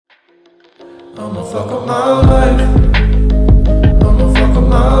I'ma fuck up my life. I'ma fuck up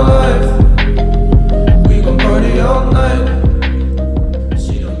my life. We gon' party all night.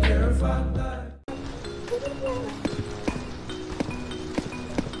 She don't care if I die.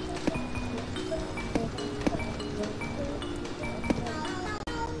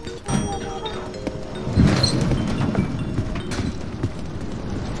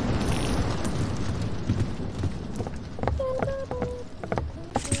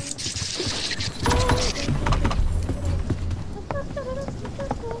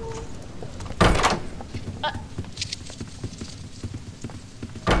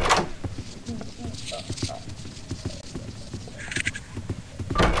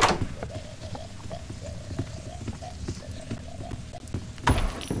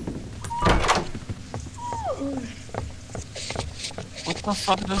 What the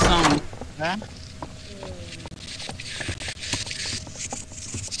fuck does huh?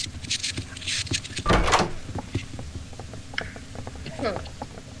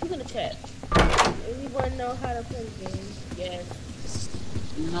 Who's in the chat? Anyone know how to play the game? Yes.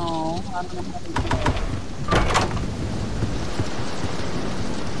 No, I don't know how to do it.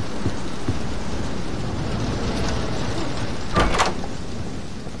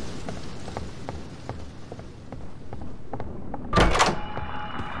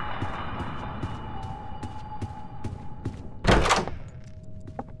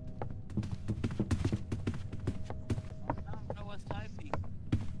 I was typing.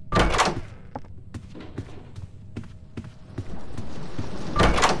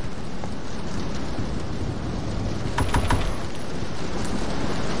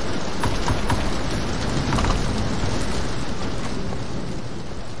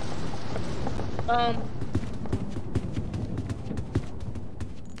 I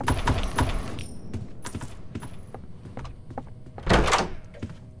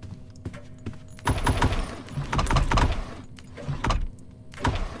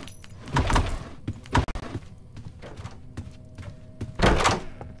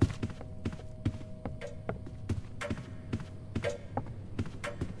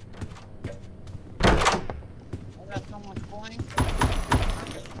got so much coins.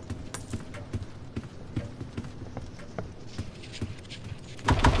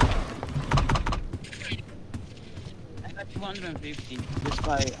 I got 250 just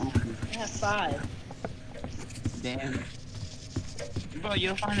by I have 5. damn. Bro,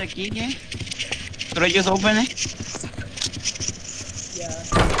 you found the key yet? Should I just open it? Yeah.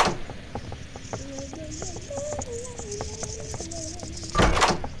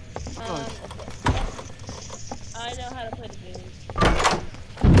 I know how to play the game.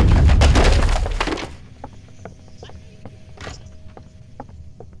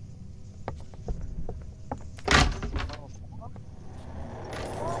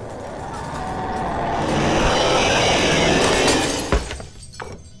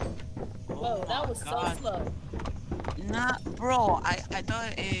 Whoa, that was so slow. Nah, bro, I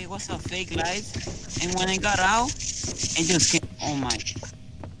thought it was a fake light, and when I got out, it just came. Oh my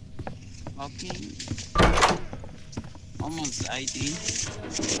fucking. Almost ID.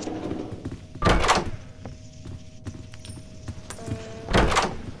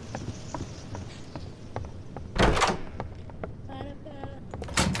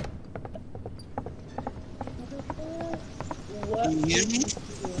 What? Can you hear me?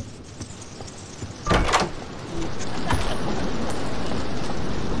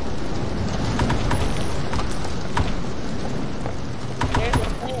 There's a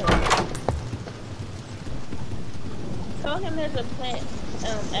plant. Tell him there's a plant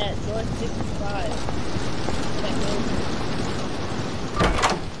at North 65. That goes.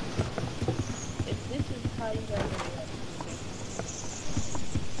 If this is how you guys are doing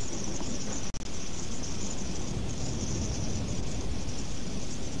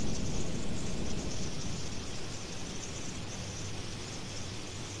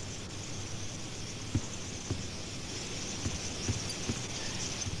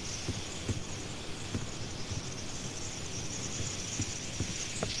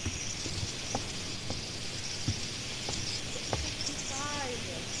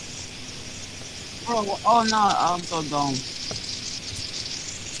Bro, oh no, I'm so dumb.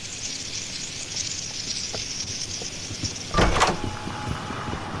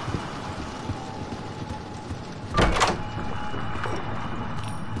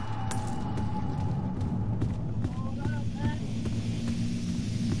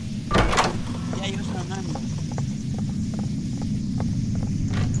 Yeah, you remember.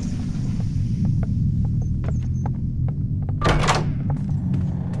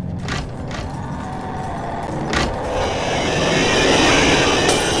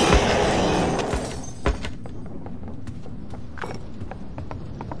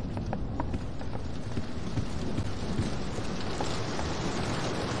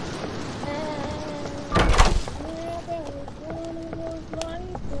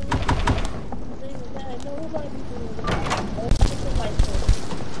 gonna be doing this. Oh, it's a light bulb.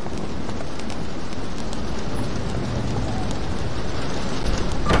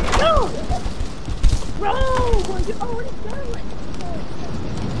 No! Bro! Well, you already done it.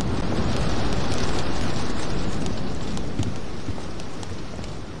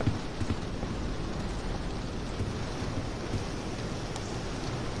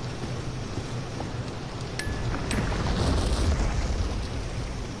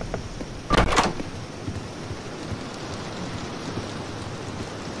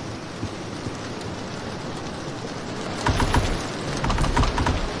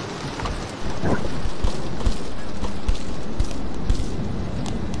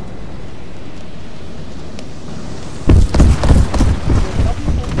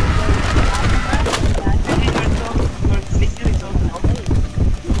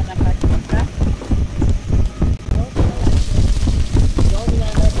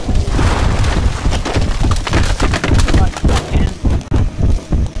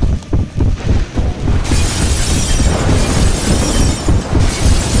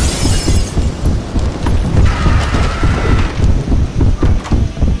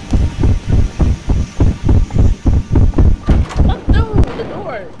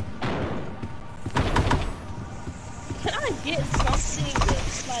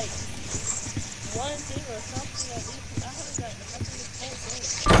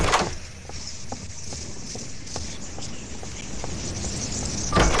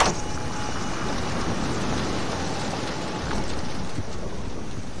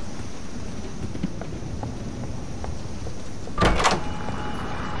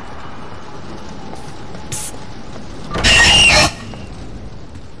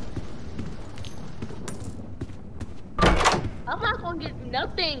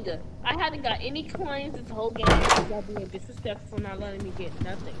 Nothing. I haven't got any coins this whole game because y'all being disrespectful, not letting me get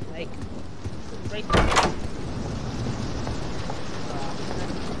nothing. Like, right there.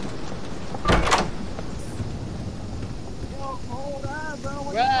 Yo, hold on,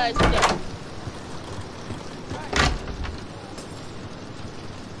 bro. Rush.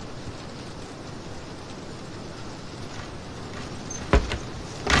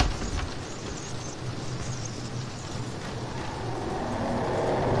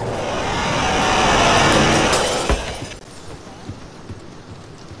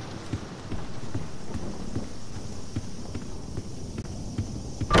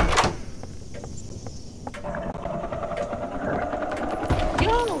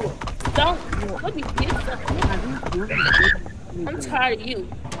 Let me get something. I'm tired of you.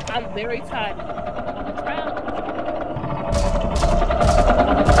 I'm very tired of you. I'm tired.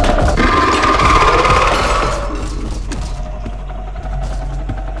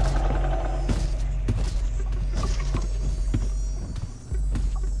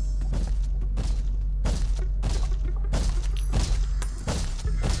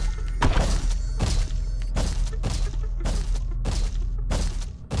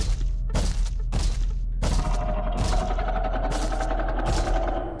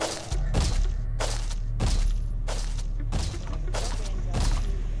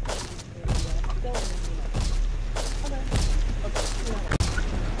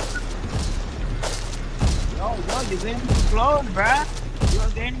 You're getting too close, bruh. You're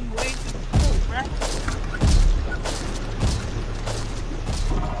getting way too close, bruh.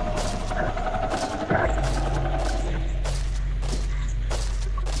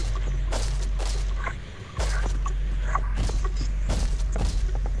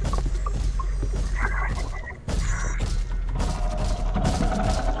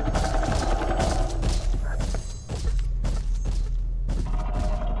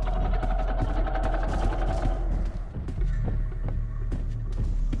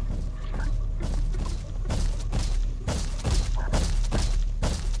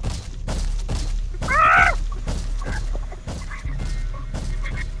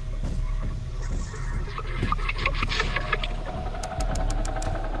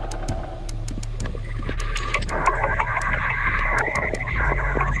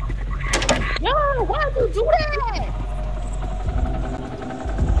 Why'd you do that?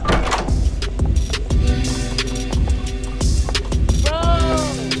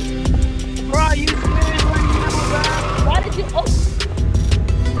 Bro, you serious right now, bro? Why did you? Oh.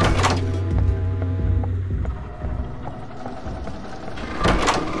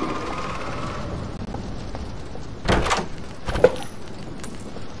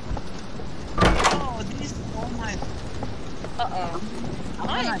 I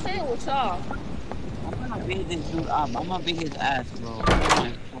ain't playing with y'all. I'm gonna beat this dude up. I'm gonna beat his ass, bro. Oh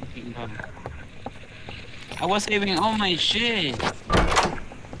my fucking god. I was saving all my shit.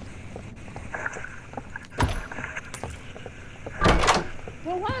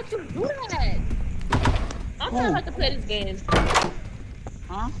 Bro, why'd you do that? I'm not about to play this game.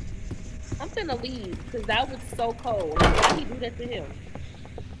 Huh? I'm finna leave because that was so cold. Like, why he do that to him?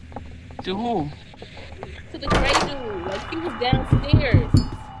 To who? To the gray dude. Like, he was downstairs.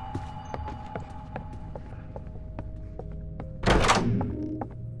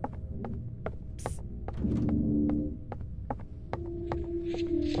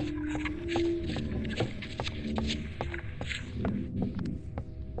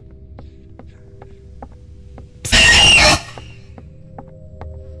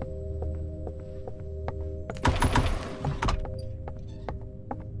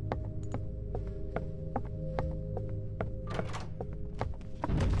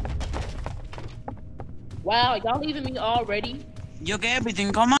 Wow, y'all leaving me already? You get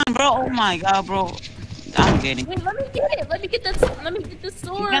everything. Come on, bro. Oh my god, bro. I'm getting. Wait, let me get it. Let me get the. Let me get the You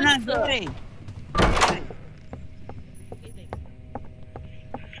sword. cannot do it.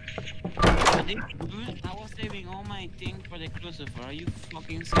 Dude, I was saving all my things for the crucifer. Are you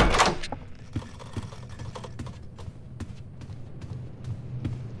fucking serious?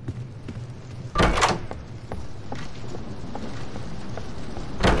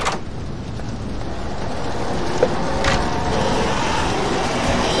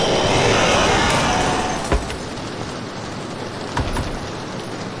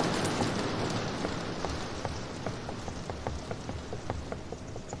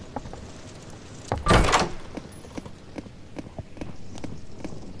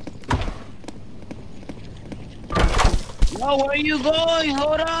 Yo, where you going?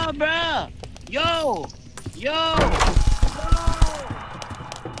 Hold up, bruh. Yo, yo.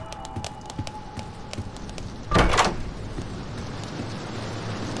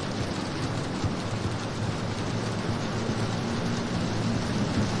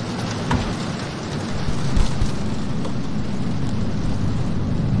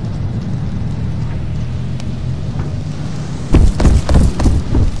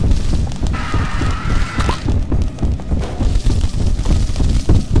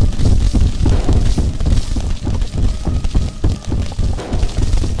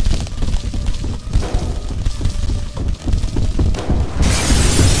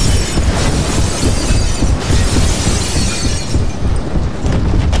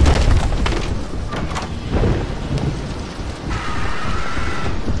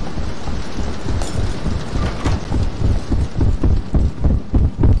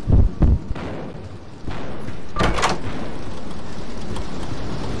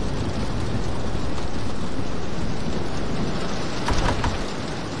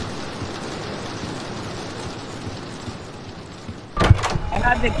 I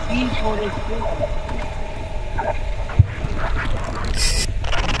got the key for this thing.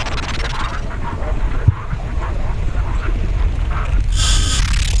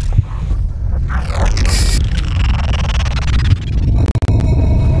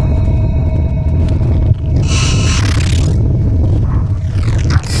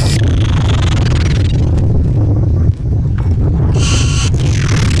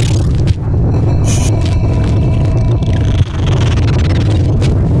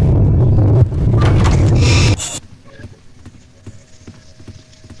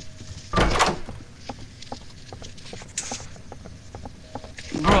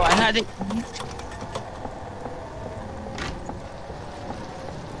 Bro, I had it.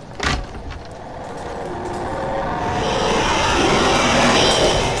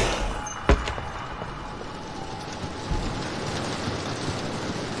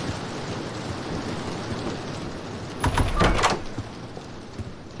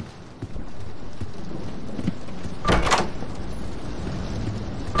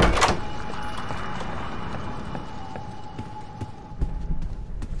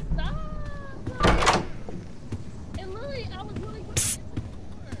 Stop. And literally, I was really.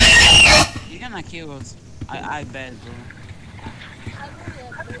 You're gonna kill us. I bet, bro.